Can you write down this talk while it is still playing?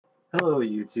Hello,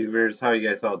 YouTubers. How are you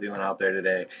guys all doing out there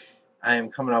today? I am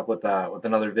coming up with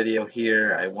another video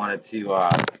here. I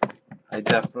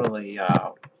definitely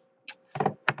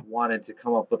wanted to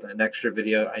come up with an extra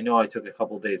video. I know I took a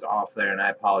couple days off there, and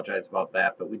I apologize about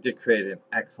that. But we did create an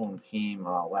excellent team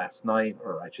last night,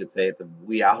 or I should say, at the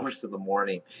wee hours of the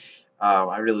morning.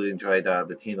 I really enjoyed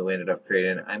the team that we ended up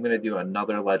creating. I'm going to do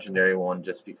another legendary one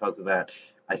just because of that.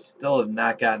 I still have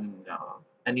not gotten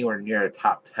anywhere near a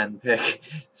top 10 pick,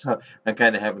 so I'm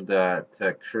kind of having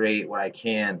to create what I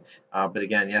can. But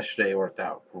again, yesterday worked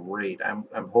out great. I'm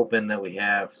hoping that we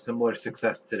have similar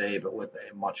success today, but with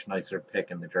a much nicer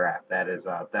pick in the draft.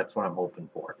 That's what I'm hoping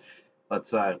for.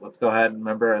 Let's go ahead and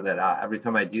remember that every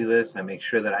time I do this, I make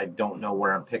sure that I don't know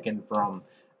where I'm picking from.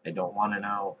 I don't want to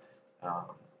know. Um,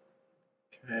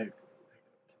 Okay,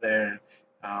 there.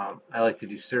 I like to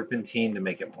do Serpentine to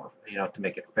make it more, to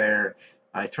make it fair.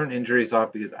 I turn injuries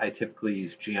off because I typically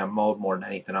use GM mode more than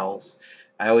anything else.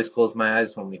 I always close my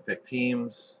eyes when we pick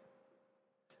teams.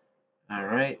 All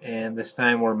right, and this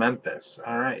time we're Memphis.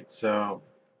 All right, so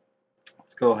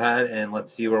let's go ahead and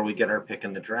let's see where we get our pick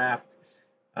in the draft.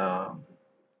 Um,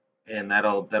 and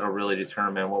that'll really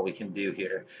determine what we can do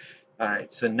here. All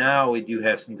right, so now we do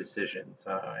have some decisions.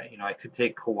 I could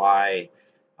take Kawhi.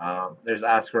 There's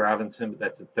Oscar Robinson, but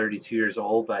that's at 32 years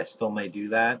old, but I still may do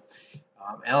that.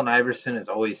 Allen Iverson is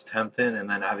always tempting, and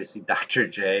then obviously Dr.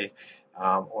 J,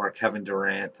 or Kevin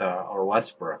Durant, or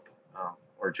Westbrook,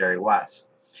 or Jerry West.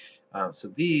 So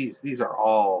these are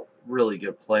all really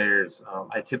good players.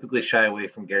 I typically shy away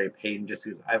from Gary Payton just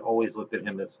because I've always looked at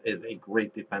him as a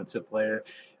great defensive player,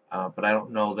 but I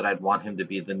don't know that I'd want him to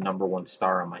be the number one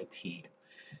star on my team.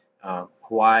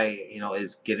 Kawhi,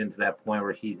 is getting to that point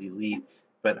where he's elite.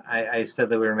 But I said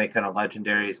that we were making a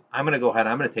legendaries. I'm going to go ahead.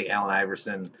 I'm going to take Allen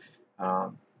Iverson.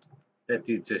 Um, that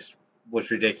dude just was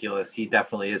ridiculous. He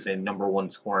definitely is a number one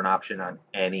scoring option on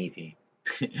any team.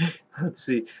 let's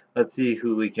see. Let's see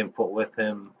who we can put with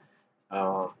him.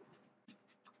 Um,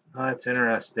 that's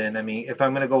interesting. I mean, if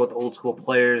I'm going to go with old school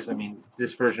players, I mean,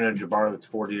 this version of Jabbar that's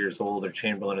 40 years old or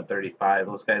Chamberlain at 35,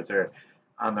 those guys are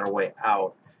on their way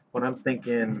out. What I'm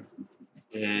thinking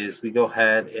is we go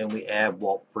ahead and we add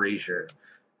Walt Frazier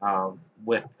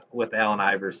with Allen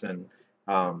Iverson.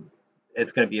 Um,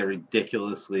 it's going to be a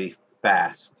ridiculously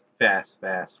fast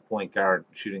point guard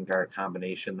shooting guard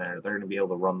combination there. They're going to be able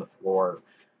to run the floor,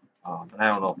 and I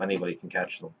don't know if anybody can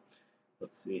catch them.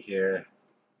 Let's see here.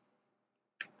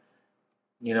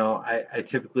 I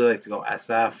typically like to go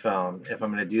SF. If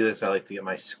I'm going to do this, I like to get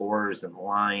my scores in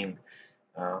line,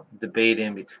 debate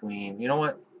in between. You know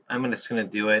what? Just going to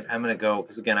do it. I'm going to go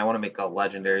because again, I want to make a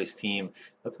legendaries team.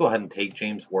 Let's go ahead and take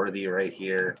James Worthy right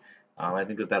here. I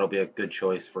think that that'll be a good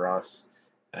choice for us,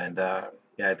 and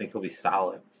yeah, I think he'll be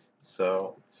solid.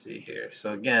 So let's see here.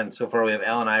 So again, so far we have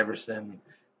Allen Iverson,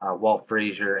 Walt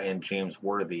Frazier, and James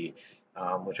Worthy,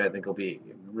 which I think will be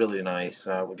really nice.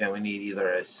 Again, we need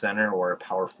either a center or a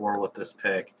power forward with this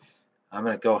pick. I'm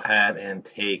going to go ahead and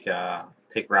take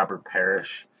Robert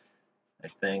Parrish. I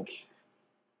think.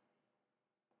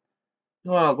 You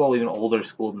know what? I'll go even older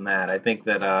school than that. I think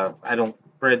that I don't.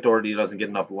 Brad Daugherty doesn't get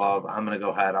enough love. I'm gonna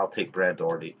go ahead. I'll take Brad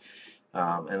Daugherty,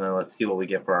 and then let's see what we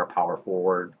get for our power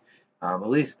forward. At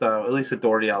least with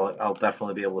Daugherty, I'll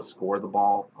definitely be able to score the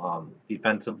ball.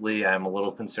 Defensively, I'm a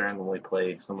little concerned when we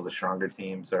play some of the stronger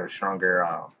teams or stronger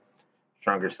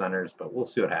centers, but we'll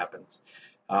see what happens.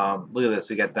 Look at this.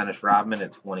 We got Dennis Rodman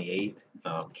at 28.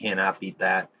 Cannot beat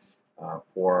that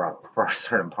for our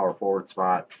starting power forward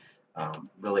spot.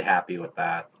 Really happy with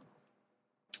that.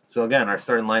 So again, our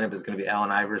starting lineup is going to be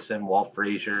Allen Iverson, Walt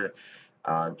Frazier,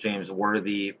 James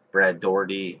Worthy, Brad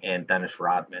Daugherty, and Dennis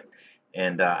Rodman.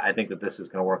 And I think that this is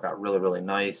going to work out really, really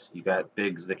nice. You got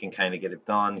Biggs that can kind of get it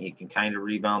done. He can kind of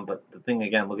rebound, but the thing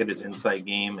again, look at his inside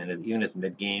game and even his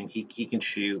mid game. He can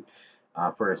shoot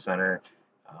for a center.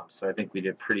 So I think we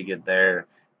did pretty good there.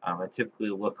 I typically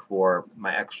look for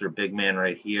my extra big man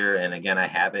right here, and again, I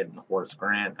have it in Horace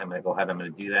Grant. I'm going to go ahead. I'm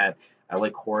going to do that. I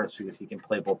like Horace because he can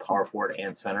play both power forward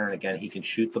and center. And again, he can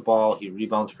shoot the ball. He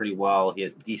rebounds pretty well. He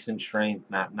has decent strength,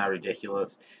 not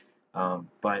ridiculous,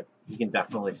 but he can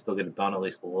definitely still get it done at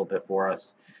least a little bit for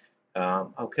us.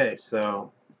 Okay,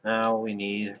 so now we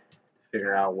need to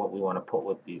figure out what we want to put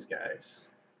with these guys.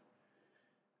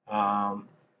 Um,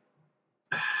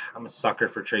 I'm a sucker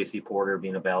for Tracy Porter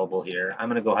being available here. I'm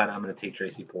going to go ahead. I'm going to take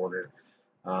Tracy Porter.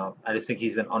 I just think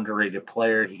he's an underrated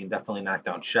player. He can definitely knock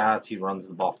down shots. He runs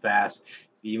the ball fast.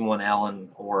 So even when Allen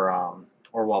or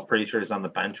while Frazier is on the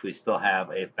bench, we still have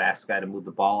a fast guy to move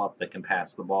the ball up that can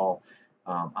pass the ball.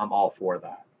 I'm all for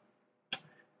that.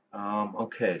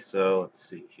 Okay, so let's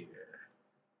see here.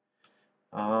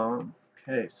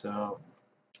 Okay, so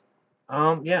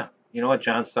yeah, you know what?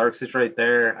 John Starks is right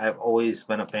there. I've always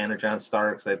been a fan of John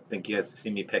Starks. I think you guys have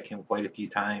seen me pick him quite a few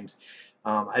times.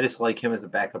 I just like him as a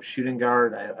backup shooting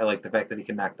guard. I like the fact that he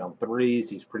can knock down threes.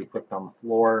 He's pretty quick down the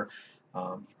floor.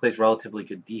 He plays relatively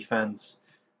good defense.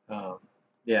 Um,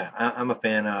 yeah, I'm a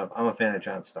fan of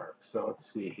John Starks. So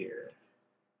let's see here.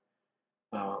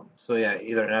 So yeah,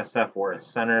 either an SF or a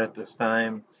center at this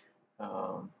time.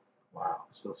 Um, wow,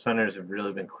 so centers have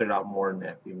really been cleared out more than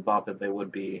I even thought that they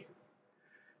would be.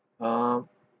 Um,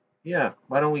 yeah,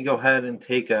 why don't we go ahead and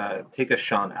take a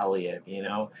Sean Elliott?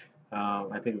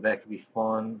 I think that could be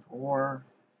fun. Or,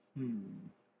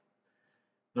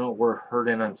 no, we're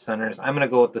hurting on centers. I'm gonna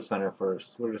go with the center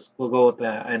first. We'll go with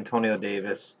that Antonio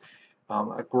Davis.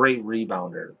 A great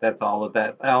rebounder. That's all of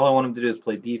that. All I want him to do is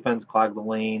play defense, clog the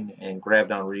lane, and grab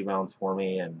down rebounds for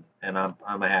me, and I'm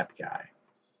a happy guy.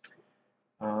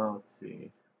 Let's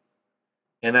see.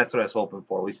 And that's what I was hoping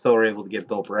for. We still were able to get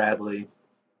Bill Bradley.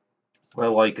 I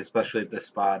like, especially at this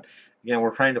spot. Again,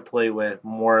 we're trying to play with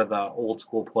more of the old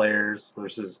school players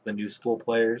versus the new school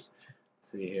players.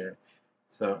 Let's see here.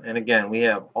 So, and again, we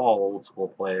have all old school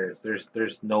players.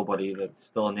 There's nobody that's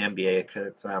still in the NBA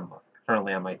that's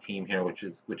currently on my team here, which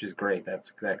is great.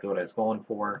 That's exactly what I was going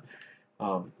for.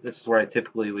 This is where I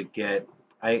typically would get.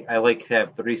 I like to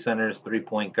have three centers, 3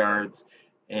 point guards,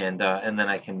 and then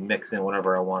I can mix in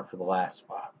whatever I want for the last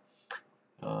spot.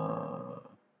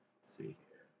 Let's see.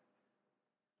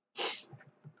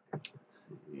 Let's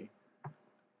see.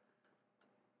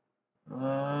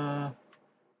 Uh,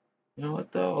 you know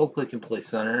what though? Oakley can play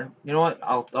center. You know what?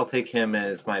 I'll take him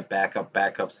as my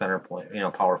backup center point.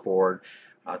 Power forward.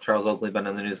 Charles Oakley been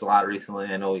in the news a lot recently.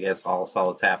 I know you guys all saw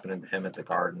what's happening to him at the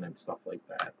Garden and stuff like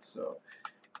that. So,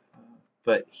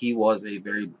 but he was a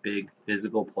very big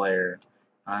physical player.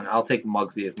 And I'll take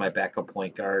Muggsy as my backup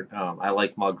point guard. I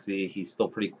like Muggsy. He's still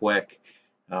pretty quick.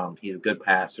 He's a good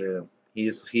passer. He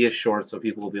is short, so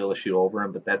people will be able to shoot over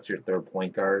him. But that's your third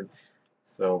point guard.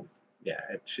 So yeah,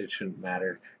 it shouldn't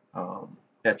matter.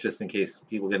 That's just in case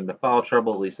people get into foul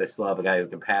trouble. At least I still have a guy who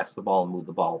can pass the ball and move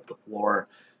the ball up the floor.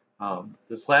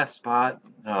 This last spot,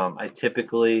 I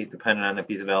typically, depending on if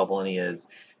he's available, and he is,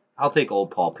 I'll take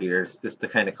old Paul Pierce just to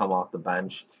kind of come off the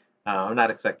bench. I'm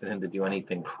not expecting him to do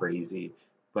anything crazy,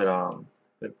 but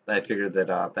I figured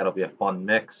that that'll be a fun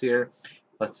mix here.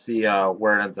 Let's see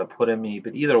where it ends up putting me.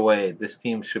 But either way, this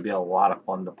team should be a lot of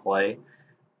fun to play.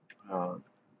 Uh,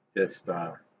 just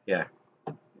yeah,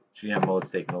 GM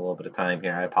mode's taking a little bit of time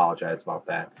here. I apologize about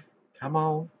that. Come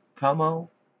on, come on.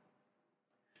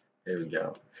 There we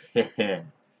go. Let's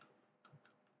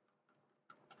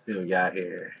see what we got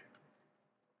here.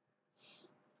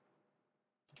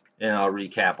 And I'll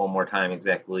recap one more time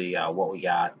exactly what we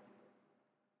got.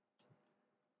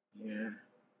 Yeah.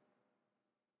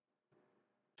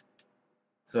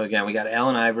 So again, we got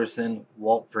Allen Iverson,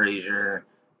 Walt Frazier,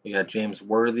 we got James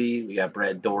Worthy, we got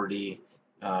Brad Daugherty,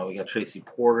 we got Tracy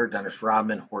Porter, Dennis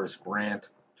Rodman, Horace Grant,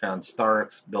 John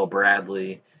Starks, Bill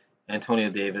Bradley, Antonio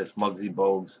Davis, Muggsy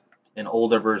Bogues, an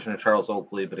older version of Charles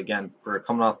Oakley. But again, for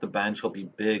coming off the bench, he'll be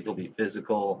big, he'll be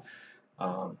physical.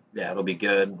 Yeah, it'll be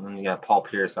good. And you got Paul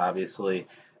Pierce, obviously,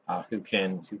 who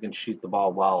can shoot the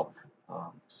ball well.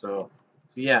 So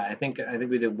yeah, I think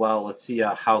we did well. Let's see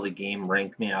how the game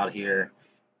ranked me out here.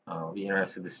 I'll be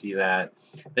interested to see that.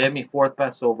 They have me fourth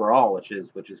best overall, which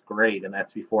is great, and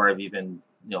that's before I've even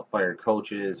fired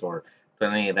coaches or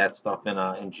done any of that stuff in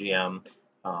GM.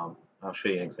 I'll show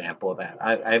you an example of that.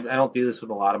 I don't do this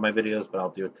with a lot of my videos, but I'll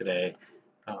do it today,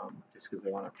 just because I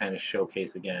want to kind of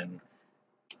showcase again.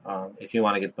 If you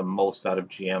want to get the most out of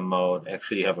GM mode,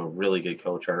 actually you have a really good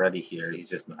coach already here. He's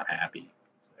just not happy.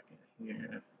 Second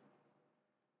here.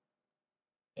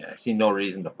 Yeah, I see no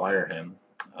reason to fire him.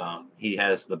 He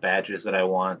has the badges that I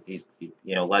want. He's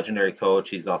legendary coach.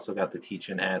 He's also got the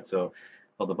teaching hat, so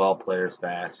he'll develop players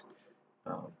fast.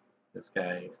 Um, this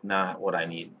guy is not what I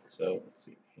need. So let's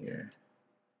see here.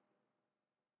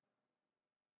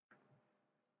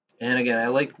 And again, I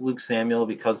like Luke Samuel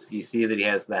because you see that he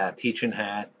has that teaching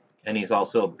hat, and he's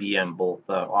also a BM, both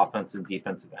offensive and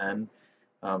defensive end.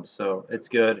 So it's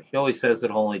good. He always says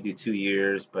that he'll only do 2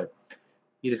 years, but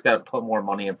you just got to put more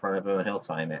money in front of him, and he'll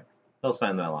sign it. He'll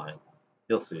sign that line.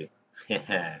 You'll see.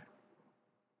 Here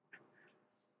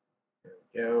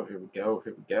we go. Here we go.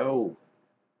 Here we go.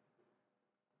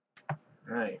 All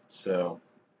right. So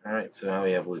now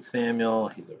we have Luke Samuel.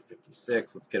 He's at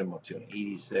 56. Let's get him up to an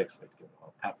 86. Let's give him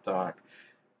a pep talk.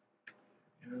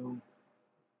 Come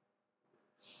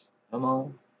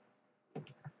on.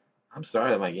 I'm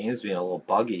sorry that my game's being a little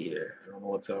buggy here. I don't know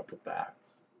what's up with that.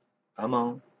 Come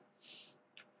on.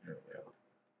 There we go.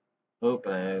 Oh,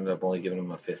 and I ended up only giving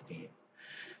him a 15.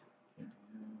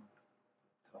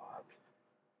 Talk.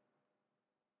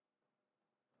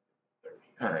 30.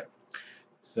 All right.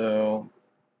 So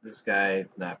this guy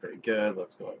is not very good.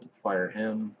 Let's go ahead and fire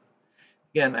him.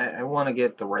 Again, I want to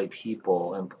get the right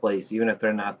people in place, even if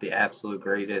they're not the absolute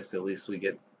greatest. At least we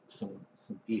get some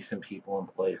decent people in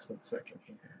place. 1 second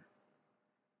here.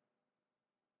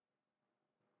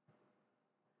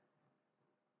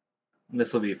 And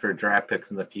this will be for draft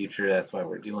picks in the future. That's why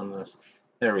we're doing this.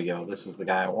 There we go. This is the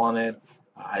guy I wanted.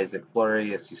 Isaac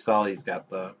Fleury, as you saw, he's got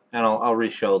the, and I'll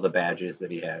re-show the badges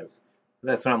that he has.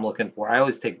 That's what I'm looking for. I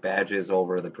always take badges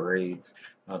over the grades.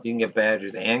 If you can get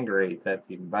badges and grades,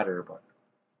 that's even better. But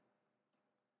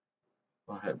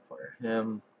go ahead and fire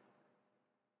him.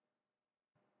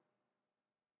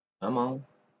 Come on.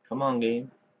 Come on, game.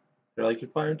 They're like,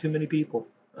 you're firing too many people.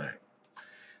 All right.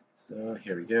 So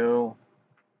here we go.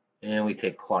 And we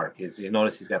take Clark. As you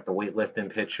notice, he's got the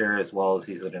weightlifting pitcher as well as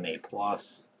he's at an A+.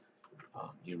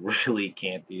 You really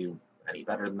can't do any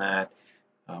better than that.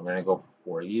 We're going to go for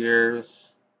 4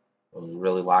 years. We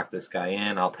really lock this guy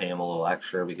in. I'll pay him a little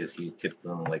extra because he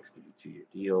typically only likes to do 2-year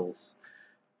deals.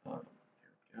 Here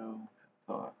we go.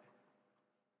 Talk.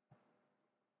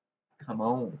 Come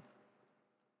on.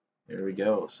 There we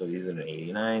go. So he's at an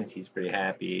 89. He's pretty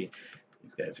happy.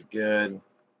 These guys are good.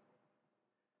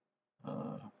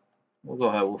 We'll go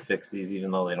ahead. We'll fix these even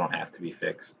though they don't have to be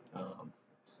fixed. A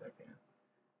second.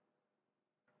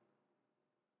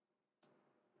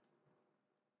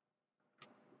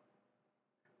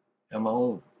 Come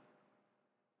on.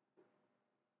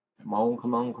 Come on,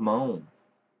 come on, come on.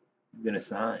 I'm going to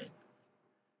sign.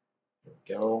 Here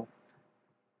we go.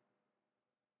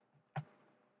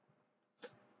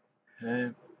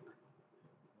 Okay.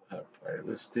 I'll fire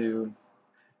this dude.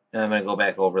 And I'm going to go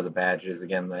back over the badges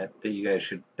again that you guys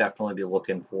should definitely be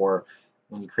looking for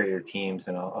when you create your teams.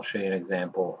 And I'll show you an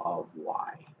example of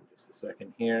why. Just a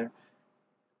second here.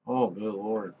 Oh, good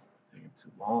lord. Taking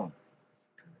too long.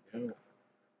 There we go.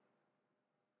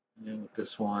 And with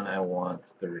this one, I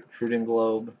want the recruiting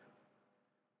globe.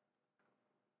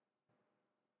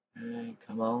 Hey,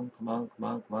 come on, come on, come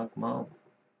on, come on, come on.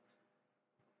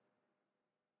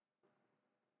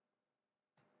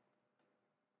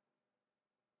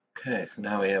 Okay, so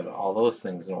now we have all those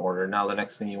things in order. Now the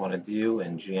next thing you want to do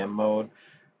in GM mode,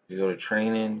 you go to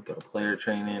training, go to player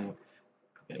training,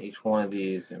 and each one of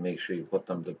these and make sure you put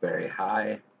them to very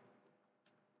high.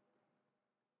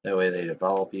 That way they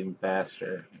develop even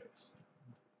faster.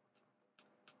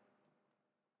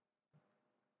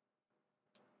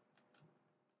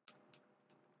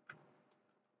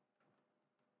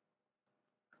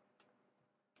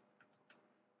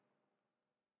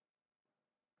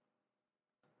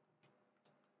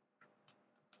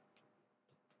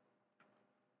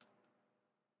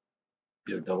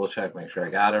 Do a double check, make sure I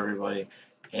got everybody.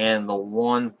 And the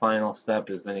one final step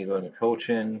is then you go into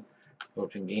coaching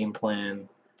game plan,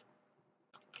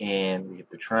 and we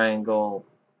get the triangle,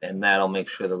 and that'll make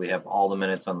sure that we have all the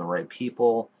minutes on the right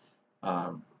people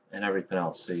and everything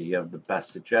else. So you have the best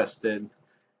suggested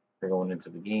for going into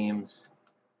the games.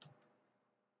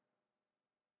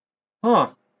 Huh.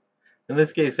 In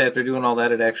this case, after doing all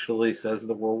that, it actually says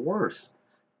that we're worse.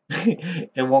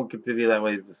 It won't get to be that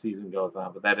way as the season goes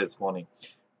on, but that is funny.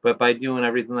 But by doing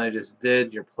everything I just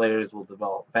did, your players will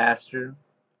develop faster,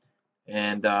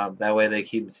 and that way they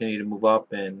continue to move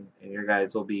up, and your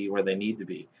guys will be where they need to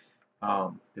be.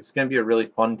 It's going to be a really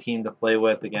fun team to play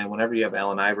with. Again, whenever you have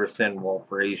Allen Iverson, Walt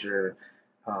Frazier,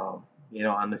 on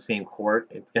the same court,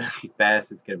 it's going to be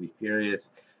fast. It's going to be furious.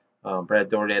 Brad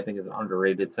Daugherty, I think, is an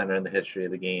underrated center in the history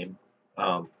of the game.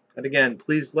 But again,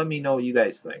 please let me know what you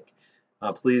guys think.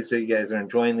 Please, if you guys are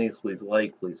enjoying these, please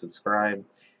like, please subscribe.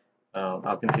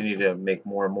 I'll continue to make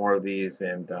more and more of these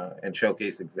and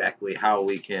showcase exactly how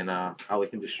we can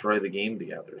destroy the game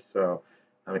together. So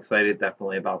I'm excited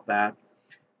definitely about that.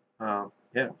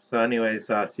 Yeah. So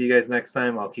anyways, see you guys next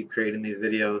time. I'll keep creating these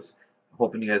videos.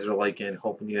 Hoping you guys are liking.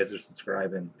 Hoping you guys are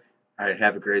subscribing. All right.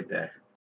 Have a great day.